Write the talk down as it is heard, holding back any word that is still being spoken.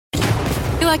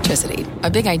Electricity, a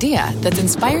big idea that's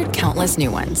inspired countless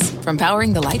new ones. From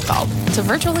powering the light bulb to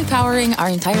virtually powering our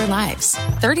entire lives.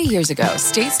 30 years ago,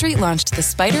 State Street launched the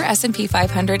Spider S&P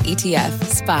 500 ETF,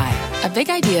 SPY. A big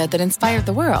idea that inspired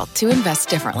the world to invest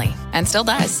differently. And still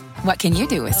does. What can you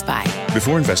do with SPY?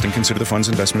 Before investing, consider the fund's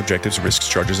investment objectives, risks,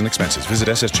 charges, and expenses. Visit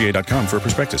ssga.com for a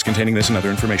prospectus containing this and other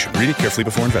information. Read it carefully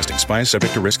before investing. SPY is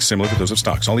subject to risks similar to those of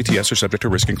stocks. All ETFs are subject to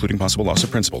risk, including possible loss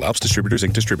of principal. Alps Distributors,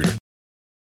 Inc. Distributor.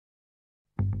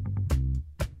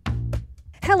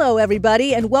 Hello,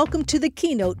 everybody, and welcome to the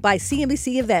Keynote by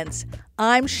CNBC Events.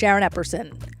 I'm Sharon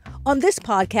Epperson. On this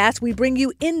podcast, we bring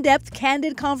you in-depth,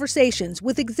 candid conversations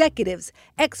with executives,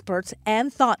 experts,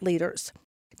 and thought leaders.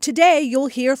 Today, you'll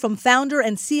hear from founder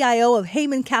and CIO of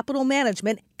Hayman Capital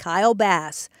Management, Kyle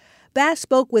Bass. Bass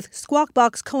spoke with Squawk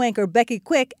Box co-anchor Becky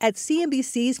Quick at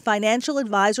CNBC's Financial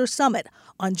Advisor Summit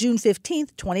on June 15,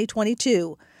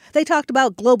 2022. They talked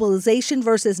about globalization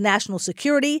versus national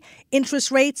security,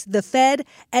 interest rates, the Fed,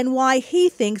 and why he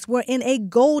thinks we're in a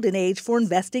golden age for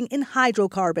investing in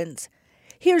hydrocarbons.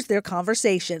 Here's their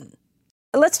conversation.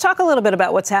 Let's talk a little bit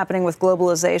about what's happening with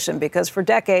globalization, because for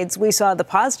decades we saw the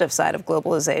positive side of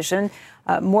globalization.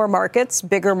 More markets,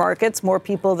 bigger markets, more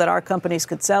people that our companies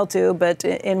could sell to. But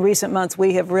in recent months,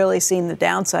 we have really seen the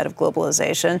downside of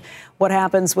globalization. What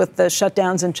happens with the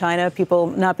shutdowns in China, people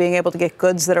not being able to get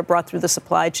goods that are brought through the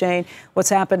supply chain, what's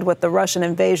happened with the Russian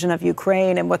invasion of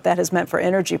Ukraine and what that has meant for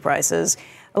energy prices.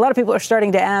 A lot of people are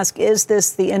starting to ask, is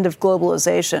this the end of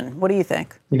globalization? What do you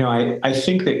think? I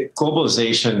think that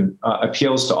globalization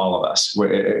appeals to all of us.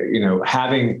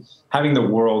 Having the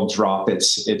world drop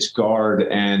its guard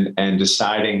and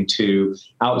deciding to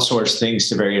outsource things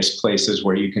to various places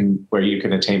where you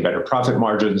can attain better profit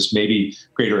margins, maybe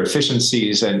greater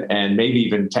efficiencies, and maybe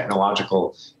even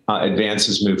technological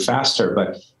advances move faster.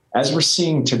 But as we're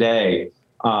seeing today,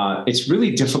 it's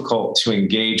really difficult to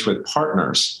engage with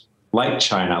partners like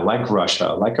China, like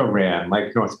Russia, like Iran,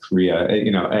 like North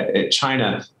Korea.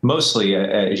 China mostly,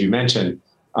 as you mentioned,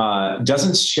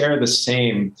 doesn't share the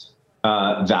same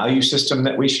value system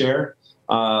that we share.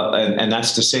 And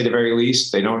that's to say the very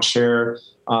least. They don't share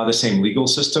the same legal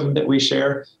system that we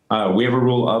share. We have a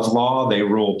rule of law. They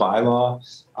rule by law.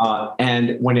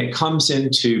 And when it comes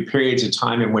into periods of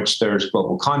time in which there's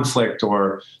global conflict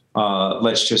or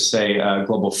let's just say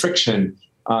global friction,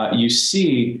 you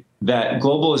see that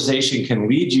globalization can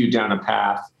lead you down a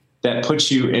path that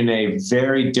puts you in a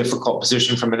very difficult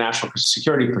position from a national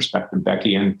security perspective,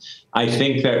 Becky. And I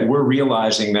think that we're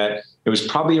realizing that it was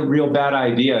probably a real bad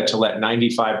idea to let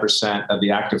 95% of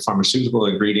the active pharmaceutical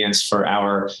ingredients for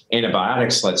our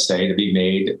antibiotics, let's say, to be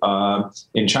made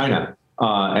in China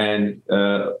and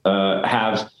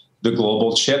have the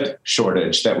global chip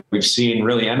shortage that we've seen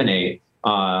really emanate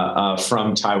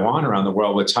from Taiwan around the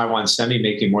world, with Taiwan Semi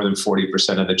making more than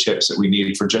 40% of the chips that we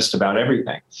need for just about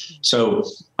everything. So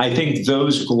I think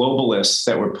those globalists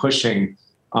that were pushing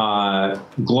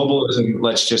globalism,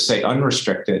 let's just say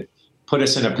unrestricted, put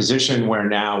us in a position where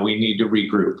now we need to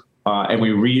regroup and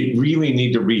we really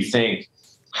need to rethink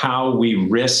how we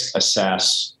risk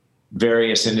assess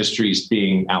various industries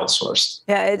being outsourced.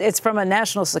 Yeah, it's from a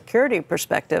national security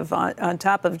perspective on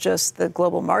top of just the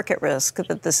global market risk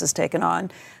that this has taken on.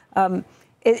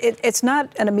 It's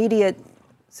not an immediate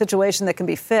situation that can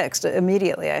be fixed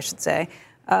immediately, I should say.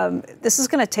 This is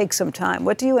going to take some time.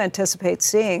 What do you anticipate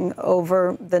seeing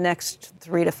over the next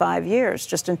 3 to 5 years,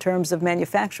 just in terms of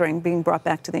manufacturing being brought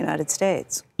back to the United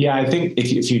States? Yeah, I think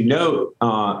if you note,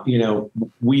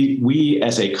 we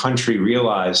as a country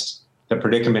realized the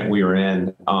predicament we were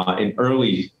in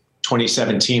early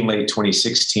 2017, late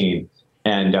 2016.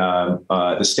 And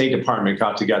the State Department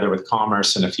got together with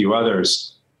Commerce and a few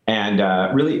others and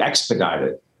really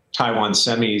expedited Taiwan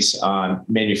Semi's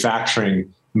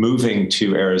manufacturing moving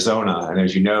to Arizona. And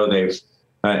as you know, they've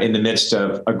in the midst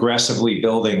of aggressively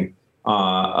building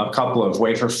a couple of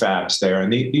wafer fabs there.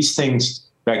 And these things,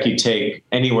 Becky, take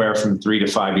anywhere from 3 to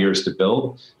 5 years to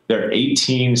build. They're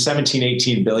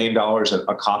 $18 billion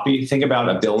a copy. Think about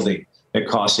a building that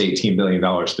costs $18 billion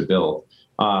to build.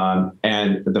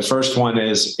 And the first one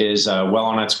is well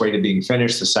on its way to being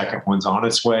finished. The second one's on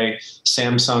its way.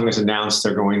 Samsung has announced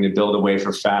they're going to build a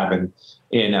wafer fab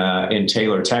in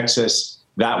Taylor, Texas.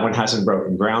 That one hasn't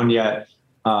broken ground yet.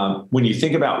 When you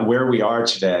think about where we are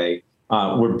today,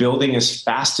 we're building as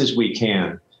fast as we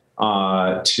can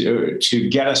to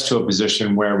get us to a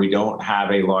position where we don't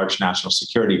have a large national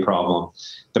security problem.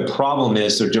 The problem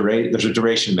is there's a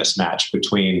duration mismatch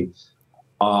between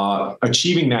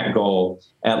achieving that goal,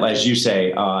 as you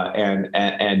say,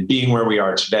 and being where we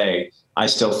are today. I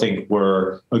still think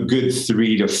we're a good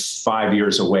 3 to 5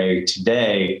 years away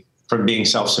today from being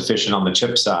self-sufficient on the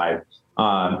chip side.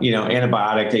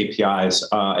 Antibiotic APIs,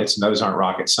 those aren't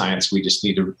rocket science. We just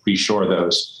need to reshore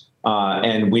those.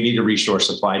 And we need to reshore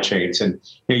supply chains. And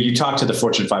you talk to the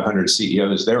Fortune 500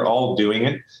 CEOs, they're all doing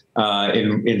it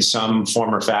in some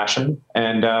form or fashion,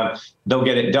 and they'll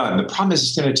get it done. The problem is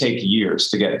it's going to take years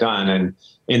to get done. And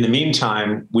in the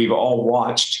meantime, we've all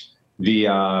watched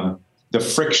the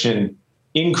friction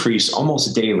increase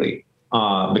almost daily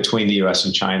between the U.S.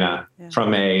 and China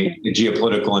from a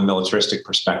geopolitical and militaristic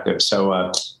perspective.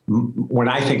 So when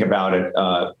I think about it,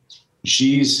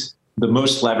 the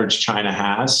most leverage China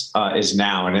has is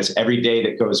now, and as every day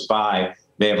that goes by,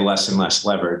 they have less and less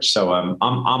leverage. So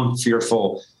I'm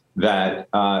fearful that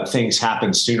things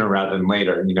happen sooner rather than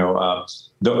later. The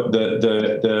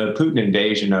Putin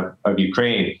invasion of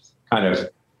Ukraine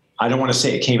I don't want to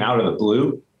say it came out of the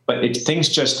blue, but things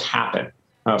just happen.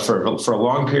 For a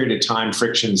long period of time,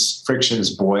 frictions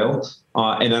boil,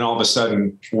 and then all of a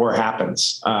sudden war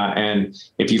happens. And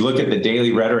if you look at the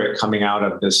daily rhetoric coming out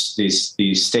of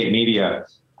these state media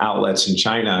outlets in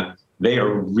China, they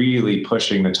are really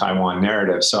pushing the Taiwan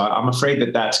narrative. So I'm afraid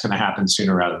that that's going to happen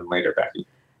sooner rather than later, Becky.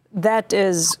 That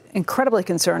is incredibly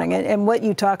concerning. And what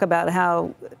you talk about,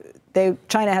 how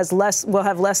China will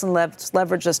have less and less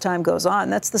leverage as time goes on.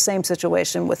 That's the same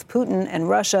situation with Putin and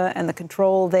Russia and the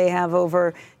control they have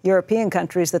over European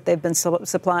countries that they've been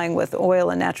supplying with oil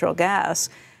and natural gas.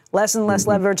 Less and less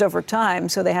leverage over time,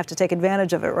 so they have to take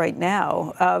advantage of it right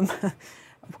now.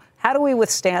 How do we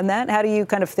withstand that? How do you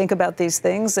kind of think about these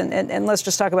things? And let's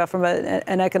just talk about from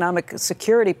an economic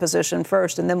security position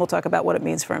first, and then we'll talk about what it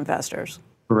means for investors.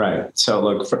 Right. So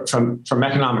look, from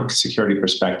economic security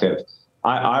perspective,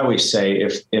 I always say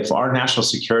if our national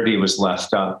security was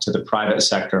left up to the private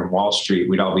sector and Wall Street,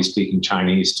 we'd all be speaking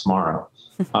Chinese tomorrow.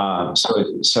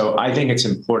 So I think it's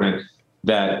important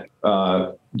that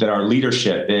our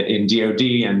leadership in DOD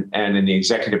and in the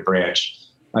executive branch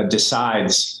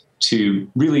decides to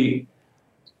really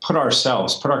put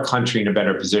our country in a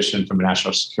better position from a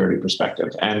national security perspective.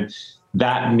 And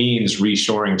that means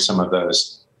reshoring some of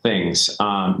those things.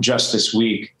 Just this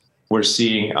week, we're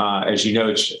seeing, as you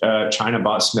know, China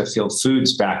bought Smithfield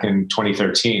Foods back in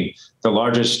 2013, the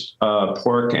largest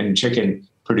pork and chicken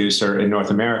producer in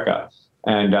North America.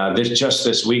 And just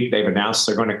this week, they've announced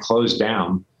they're going to close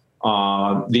down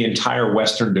the entire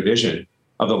Western division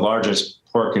of the largest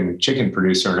pork and chicken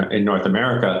producer in North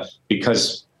America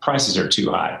because prices are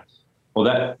too high. Well,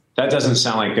 that doesn't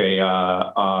sound like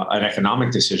an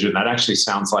economic decision. That actually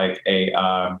sounds like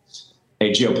a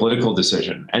geopolitical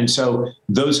decision. And so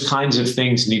those kinds of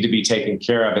things need to be taken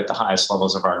care of at the highest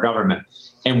levels of our government.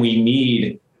 And we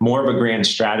need more of a grand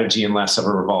strategy and less of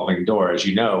a revolving door. As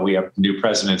you know, we have new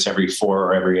presidents every 4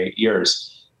 or every 8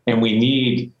 years. And we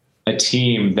need a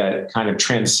team that kind of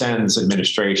transcends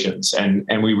administrations.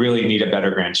 And we really need a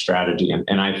better grand strategy.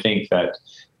 And I think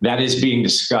that is being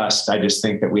discussed. I just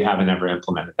think that we haven't ever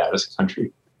implemented that as a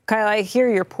country. Kyle, I hear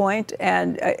your point,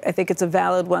 and I think it's a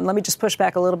valid one. Let me just push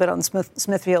back a little bit on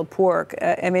Smithfield Pork.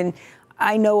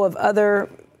 I know of other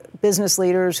business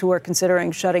leaders who are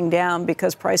considering shutting down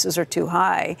because prices are too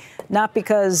high, not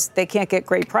because they can't get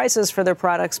great prices for their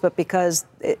products, but because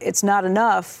it's not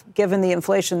enough given the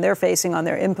inflation they're facing on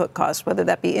their input costs, whether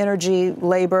that be energy,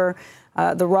 labor,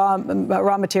 the raw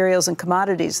materials and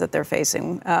commodities that they're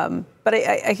facing. But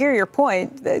I hear your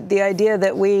point, the idea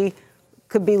that we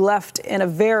could be left in a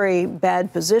very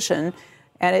bad position,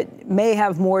 and it may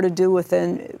have more to do with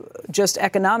just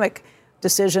economic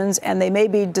decisions, and they may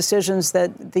be decisions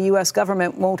that the U.S.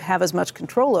 government won't have as much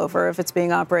control over if it's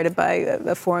being operated by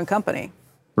a foreign company.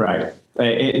 Right.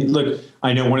 Look,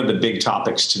 I know one of the big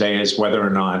topics today is whether or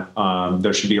not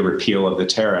there should be a repeal of the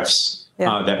tariffs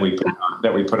that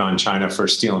we put on China for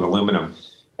steel and aluminum.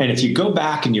 And if you go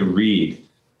back and you read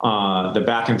the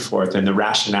back and forth and the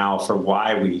rationale for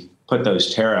why we put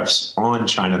those tariffs on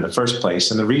China in the first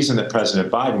place, and the reason that President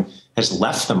Biden has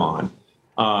left them on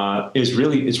is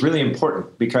really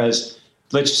important, because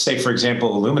let's just say, for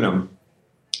example, aluminum.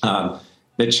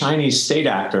 The Chinese state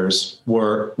actors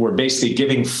were basically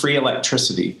giving free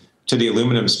electricity to the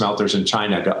aluminum smelters in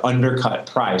China to undercut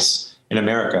price in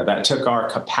America. That took our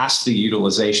capacity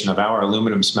utilization of our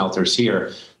aluminum smelters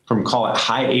here from, call it,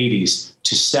 high 80s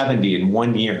to 70 in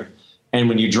 1 year. And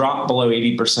when you drop below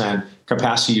 80%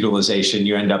 capacity utilization,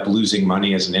 you end up losing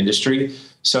money as an industry.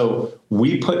 So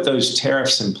we put those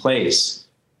tariffs in place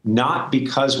not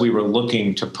because we were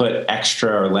looking to put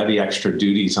extra or levy extra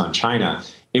duties on China.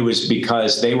 It was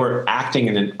because they were acting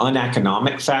in an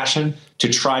uneconomic fashion to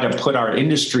try to put our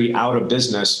industry out of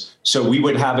business, so we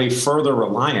would have a further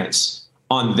reliance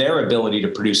on their ability to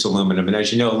produce aluminum. And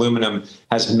as you know, aluminum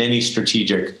has many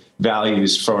strategic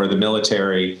values for the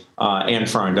military and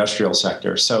for our industrial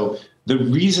sector. So the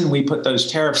reason we put those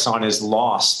tariffs on is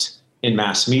lost in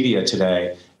mass media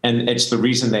today, and it's the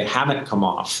reason they haven't come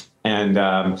off. And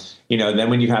then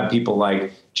when you have people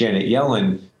like Janet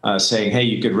Yellen saying, "Hey,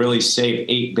 you could really save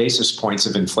 8 basis points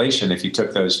of inflation if you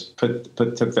took those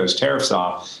took those tariffs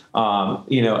off,"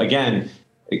 again,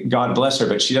 God bless her,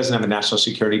 but she doesn't have a national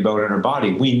security bone in her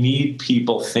body. We need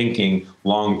people thinking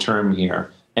long term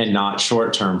here and not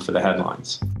short term for the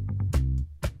headlines.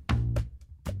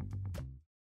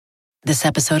 This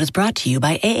episode is brought to you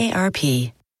by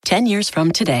AARP. 10 years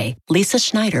from today, Lisa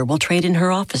Schneider will trade in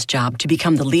her office job to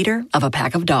become the leader of a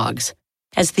pack of dogs.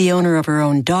 As the owner of her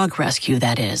own dog rescue,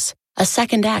 that is. A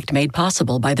second act made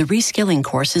possible by the reskilling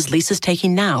courses Lisa's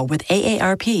taking now with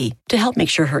AARP to help make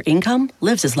sure her income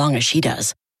lives as long as she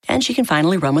does. And she can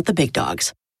finally run with the big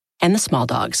dogs. And the small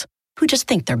dogs, who just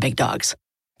think they're big dogs.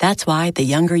 That's why the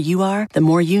younger you are, the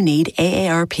more you need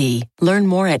AARP. Learn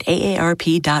more at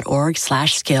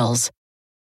aarp.org/skills.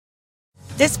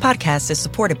 This podcast is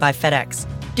supported by FedEx.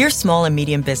 Dear small and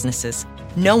medium businesses,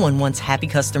 no one wants happy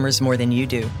customers more than you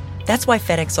do. That's why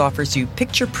FedEx offers you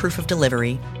picture proof of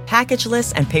delivery,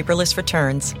 packageless and paperless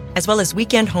returns, as well as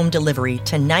weekend home delivery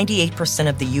to 98%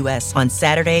 of the U.S. on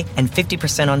Saturday and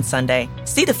 50% on Sunday.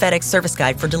 See the FedEx service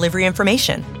guide for delivery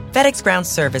information. FedEx Ground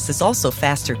service is also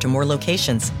faster to more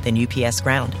locations than UPS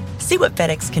Ground. See what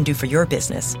FedEx can do for your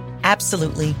business.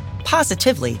 Absolutely,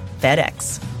 positively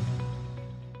FedEx.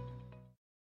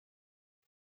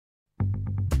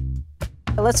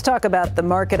 Let's talk about the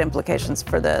market implications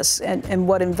for this and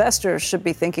what investors should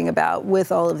be thinking about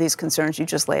with all of these concerns you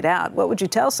just laid out. What would you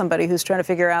tell somebody who's trying to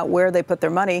figure out where they put their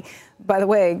money? By the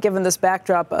way, given this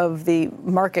backdrop of the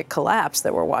market collapse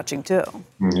that we're watching, too.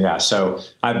 Yeah, so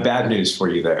I have bad news for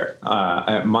you there.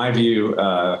 My view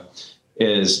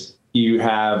is you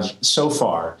have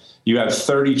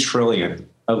 30 trillion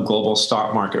of global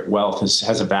stock market wealth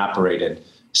has evaporated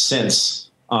since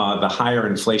the higher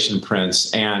inflation prints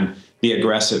and the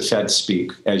aggressive Fed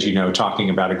speak, as you know,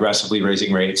 talking about aggressively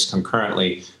raising rates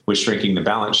concurrently with shrinking the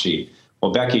balance sheet.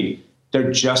 Well, Becky,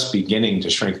 they're just beginning to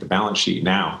shrink the balance sheet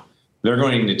now. They're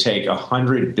going to take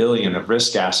 100 billion of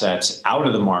risk assets out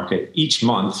of the market each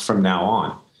month from now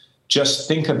on. Just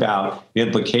think about the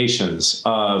implications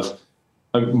of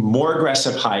more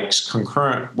aggressive hikes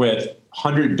concurrent with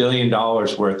 $100 billion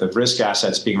worth of risk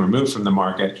assets being removed from the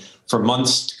market for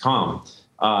months to come.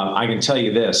 I can tell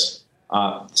you this.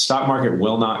 The stock market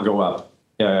will not go up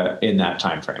in that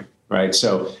time frame, right?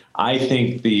 So I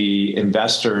think the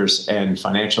investors and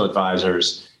financial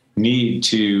advisors need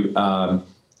to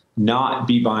not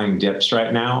be buying dips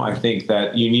right now. I think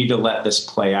that you need to let this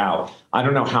play out. I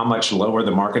don't know how much lower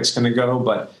the market's going to go,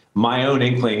 but my own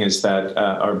inkling is that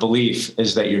our belief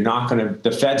is that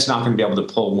the Fed's not going to be able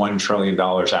to pull $1 trillion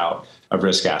out of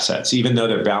risk assets, even though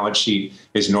their balance sheet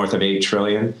is north of $8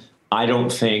 trillion. I don't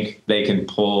think they can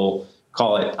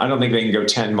I don't think they can go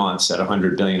 10 months at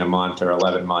 100 billion a month or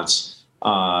 11 months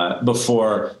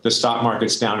before the stock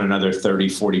market's down another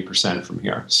 30-40% from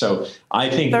here. So I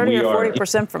think 30 or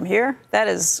 40% from here? That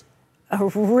is a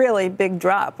really big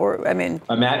drop. Imagine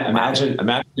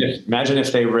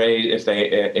if they raise,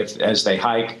 as they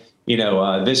hike,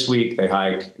 this week they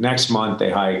hike, next month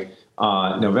they hike,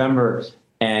 November,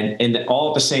 and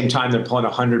all at the same time they're pulling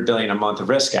 100 billion a month of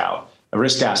risk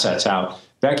assets out.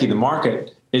 Becky, the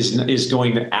market is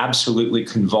going to absolutely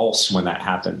convulse when that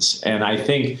happens. And I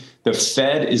think the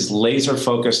Fed is laser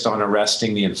focused on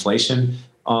arresting the inflation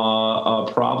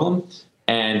problem,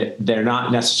 and they're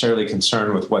not necessarily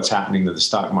concerned with what's happening to the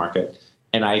stock market.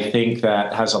 And I think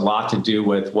that has a lot to do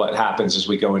with what happens as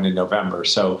we go into November.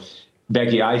 So,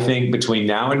 Becky, I think between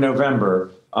now and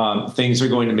November, things are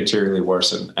going to materially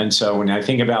worsen. And so when I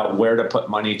think about where to put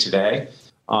money today,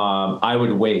 I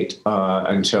would wait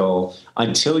until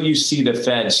you see the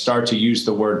Fed start to use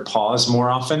the word pause more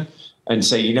often and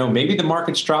say, maybe the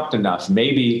market's dropped enough.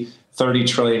 Maybe 30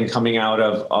 trillion coming out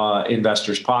of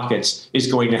investors' pockets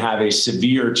is going to have a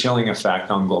severe chilling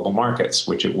effect on global markets,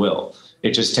 which it will.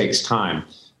 It just takes time.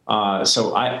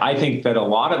 So I think that a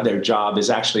lot of their job is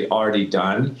actually already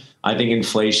done. I think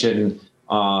inflation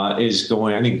I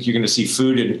think you're going to see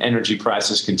food and energy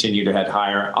prices continue to head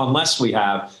higher unless we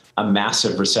have a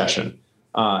massive recession.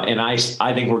 And I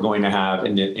think we're going to have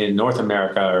in North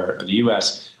America or the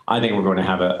U.S., I think we're going to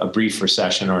have a brief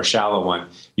recession or a shallow one.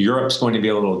 Europe's going to be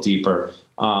a little deeper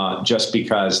just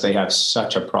because they have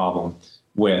such a problem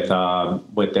with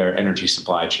their energy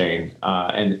supply chain.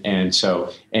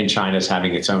 And China's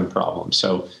having its own problem.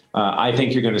 So I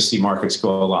think you're going to see markets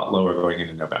go a lot lower going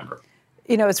into November.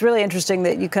 You know, it's really interesting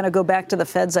that you kind of go back to the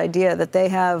Fed's idea that they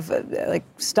have like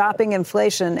stopping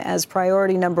inflation as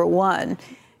priority number one.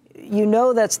 You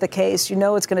know that's the case. You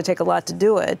know it's going to take a lot to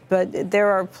do it. But there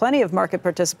are plenty of market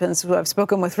participants who I've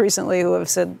spoken with recently who have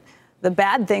said the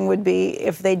bad thing would be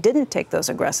if they didn't take those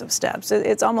aggressive steps.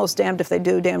 It's almost damned if they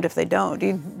do, damned if they don't.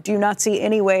 Do you not see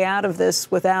any way out of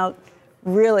this without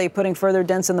really putting further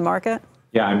dents in the market?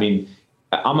 Yeah, I mean,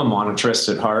 I'm a monetarist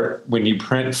at heart. When you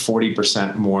print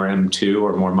 40% more M2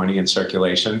 or more money in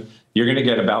circulation, you're going to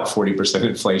get about 40%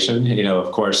 inflation. You know,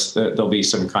 of course, there'll be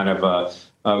some kind of a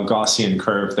Gaussian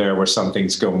curve there where some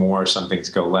things go more, some things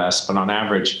go less. But on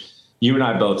average, you and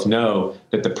I both know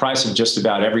that the price of just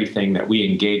about everything that we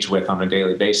engage with on a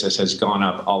daily basis has gone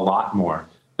up a lot more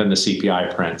than the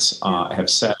CPI prints have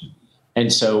said.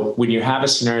 And so when you have a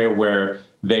scenario where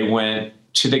they went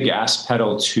to the gas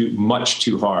pedal much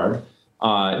too hard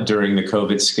during the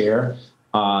COVID scare,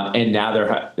 and now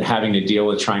they're having to deal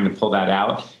with trying to pull that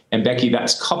out. And Becky,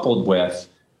 that's coupled with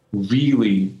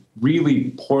really,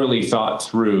 really poorly thought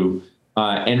through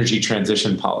energy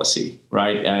transition policy,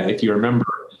 right? If you remember,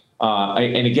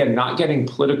 and again, not getting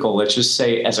political, let's just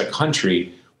say as a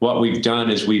country, what we've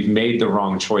done is we've made the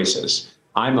wrong choices.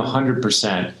 I'm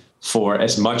 100% for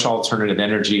as much alternative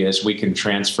energy as we can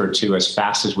transfer to as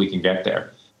fast as we can get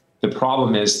there. The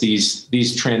problem is these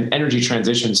energy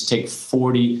transitions take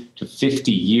 40 to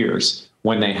 50 years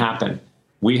when they happen.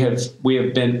 We have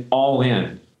been all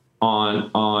in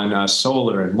on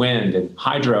solar and wind and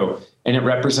hydro, and it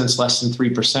represents less than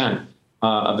 3%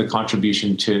 of the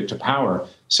contribution to power.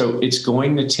 So it's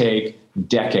going to take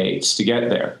decades to get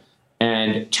there.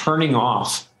 And turning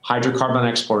off hydrocarbon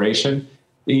exploration,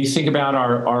 you think about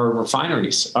our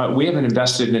refineries. We haven't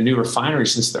invested in a new refinery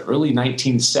since the early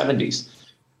 1970s.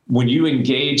 When you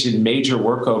engage in major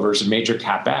workovers and major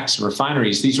CapEx in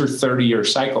refineries, these are 30-year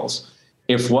cycles.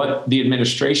 If what the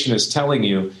administration is telling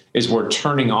you is we're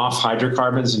turning off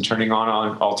hydrocarbons and turning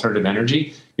on alternative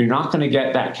energy, you're not going to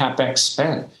get that CapEx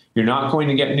spent. You're not going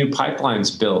to get new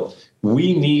pipelines built.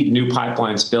 We need new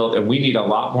pipelines built, and we need a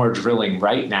lot more drilling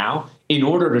right now in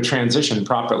order to transition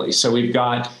properly. So we've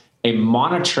got a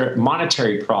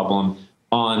monetary problem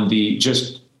on the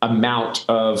just amount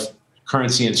of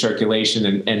currency in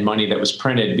circulation and money that was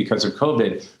printed because of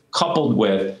COVID, coupled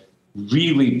with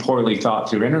really poorly thought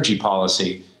through energy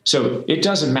policy. So it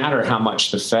doesn't matter how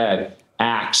much the Fed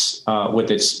acts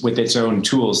with its own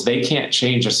tools. They can't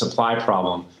change a supply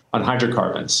problem on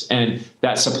hydrocarbons. And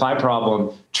that supply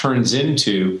problem turns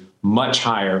into much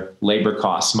higher labor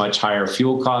costs, much higher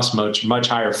fuel costs, much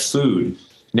higher food.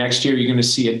 Next year, you're going to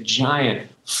see a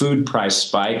giant food price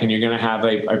spike, and you're going to have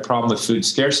a problem with food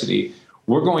scarcity.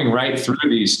 We're going right through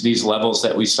these levels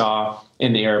that we saw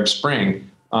in the Arab Spring,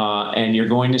 and you're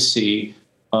going to see,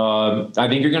 I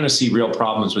think you're going to see real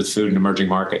problems with food in emerging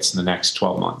markets in the next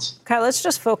 12 months. Kyle, let's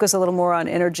just focus a little more on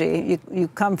energy. You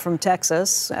come from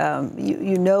Texas.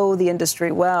 You know the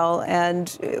industry well. And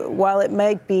while it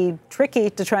might be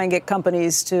tricky to try and get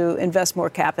companies to invest more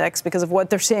CapEx because of what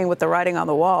they're seeing with the writing on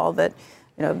the wall, that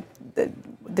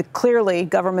clearly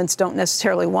governments don't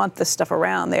necessarily want this stuff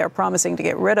around. They are promising to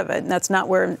get rid of it. And that's not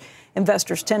where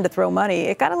investors tend to throw money.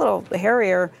 It got a little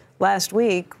hairier last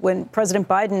week when President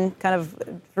Biden kind of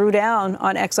threw down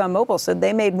on ExxonMobil, said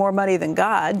they made more money than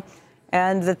God,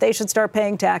 and that they should start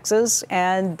paying taxes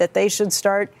and that they should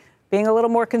start being a little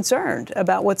more concerned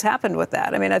about what's happened with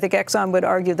that. I mean, I think Exxon would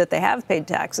argue that they have paid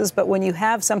taxes, but when you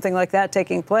have something like that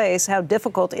taking place, how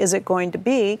difficult is it going to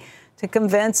be to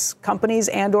convince companies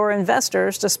and or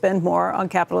investors to spend more on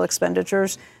capital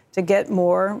expenditures, to get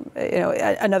more,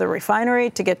 another refinery,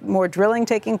 to get more drilling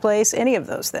taking place, any of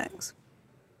those things?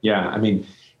 Yeah, I mean,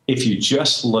 if you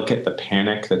just look at the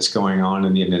panic that's going on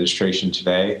in the administration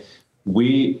today,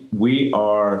 we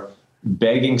are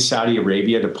begging Saudi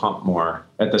Arabia to pump more.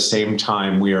 At the same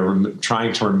time, we are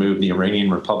trying to remove the Iranian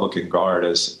Republican Guard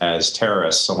as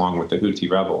terrorists, along with the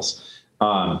Houthi rebels.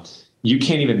 You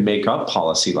can't even make up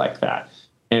policy like that.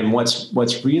 And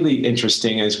what's really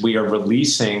interesting is we are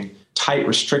releasing tight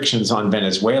restrictions on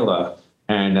Venezuela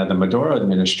and the Maduro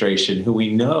administration, who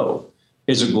we know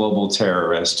is a global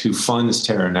terrorist, who funds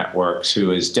terror networks,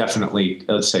 who is definitely,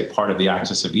 let's say, part of the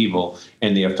axis of evil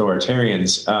and the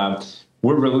authoritarians.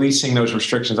 We're releasing those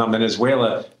restrictions on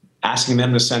Venezuela, asking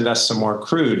them to send us some more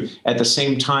crude at the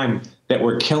same time that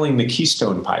we're killing the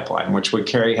Keystone pipeline, which would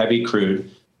carry heavy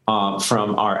crude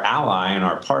from our ally and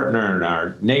our partner and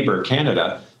our neighbor,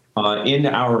 Canada, into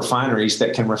our refineries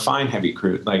that can refine heavy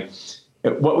crude. Like,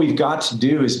 what we've got to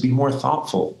do is be more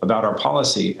thoughtful about our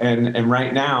policy. And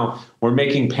right now, we're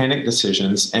making panic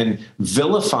decisions and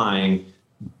vilifying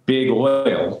big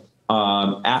oil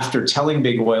after telling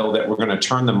big oil that we're going to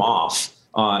turn them off.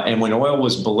 And when oil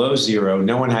was below zero,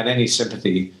 no one had any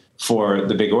sympathy for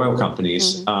the big oil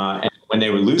companies. And when they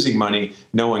were losing money,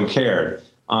 no one cared.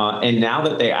 And now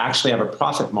that they actually have a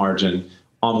profit margin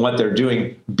on what they're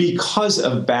doing because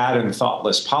of bad and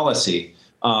thoughtless policy,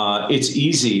 it's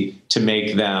easy to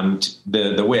make them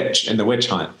the witch and the witch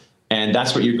hunt. And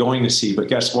that's what you're going to see. But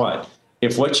guess what?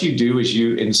 If what you do is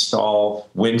you install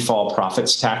windfall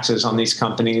profits taxes on these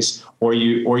companies, or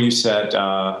you set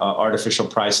artificial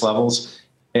price levels,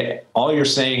 all you're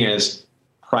saying is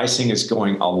pricing is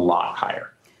going a lot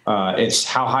higher. It's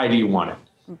how high do you want it?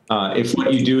 If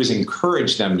what you do is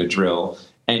encourage them to drill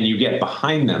and you get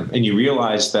behind them and you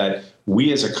realize that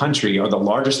we as a country are the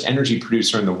largest energy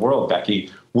producer in the world,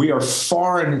 Becky, we are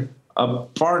far and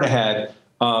ahead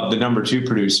of the number 2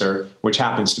 producer, which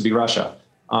happens to be Russia.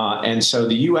 And so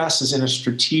the U.S. is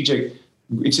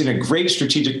in a great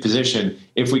strategic position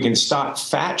if we can stop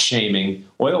fat shaming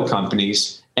oil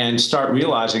companies and start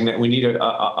realizing that we need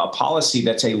a policy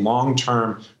that's a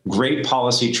long-term, great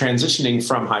policy transitioning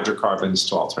from hydrocarbons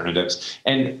to alternatives.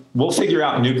 And we'll figure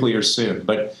out nuclear soon.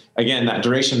 But again, that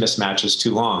duration mismatch is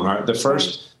too long. The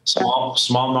first small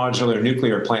modular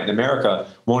nuclear plant in America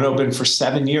won't open for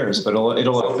 7 years, but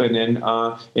it'll open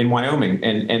in Wyoming.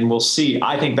 And we'll see.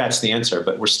 I think that's the answer,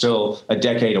 but we're still a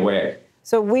decade away.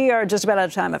 So we are just about out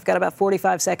of time. I've got about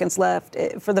 45 seconds left.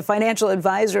 For the financial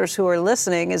advisors who are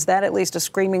listening, is that at least a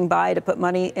screaming buy to put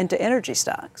money into energy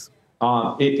stocks?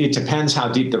 It depends how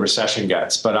deep the recession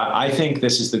gets. But I think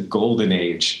this is the golden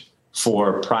age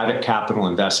for private capital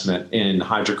investment in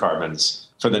hydrocarbons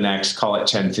for the next, call it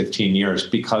 10, 15 years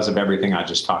because of everything I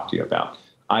just talked to you about.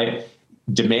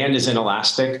 Demand is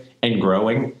inelastic and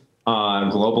growing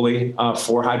globally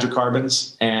for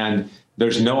hydrocarbons. And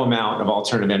there's no amount of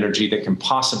alternative energy that can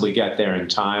possibly get there in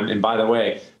time. And by the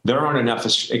way, there aren't enough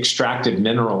extracted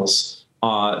minerals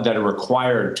that are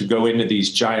required to go into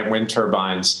these giant wind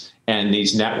turbines and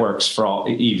these networks for all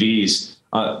EVs.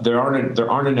 There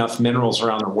aren't enough minerals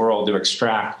around the world to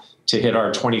extract to hit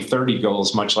our 2030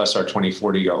 goals, much less our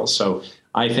 2040 goals. So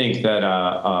I think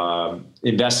that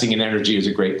investing in energy is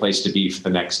a great place to be for the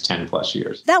next 10 plus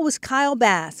years. That was Kyle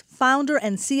Bass, founder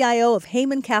and CIO of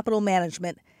Hayman Capital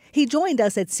Management. He joined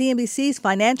us at CNBC's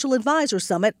Financial Advisor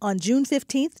Summit on June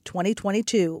 15th,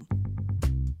 2022.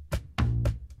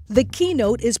 The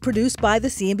Keynote is produced by the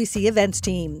CNBC Events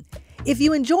team. If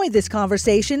you enjoyed this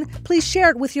conversation, please share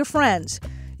it with your friends.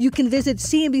 You can visit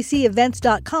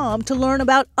cnbcevents.com to learn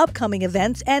about upcoming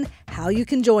events and how you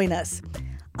can join us.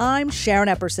 I'm Sharon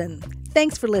Epperson.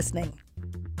 Thanks for listening.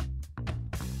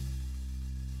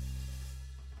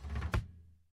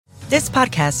 This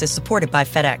podcast is supported by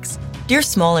FedEx. Dear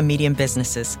small and medium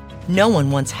businesses, no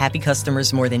one wants happy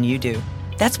customers more than you do.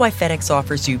 That's why FedEx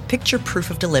offers you picture proof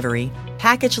of delivery,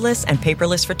 packageless and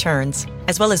paperless returns,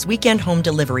 as well as weekend home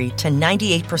delivery to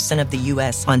 98% of the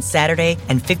U.S. on Saturday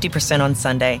and 50% on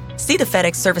Sunday. See the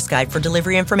FedEx service guide for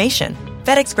delivery information.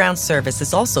 FedEx Ground service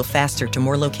is also faster to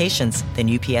more locations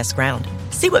than UPS Ground.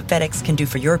 See what FedEx can do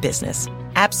for your business.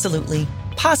 Absolutely,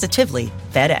 positively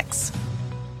FedEx.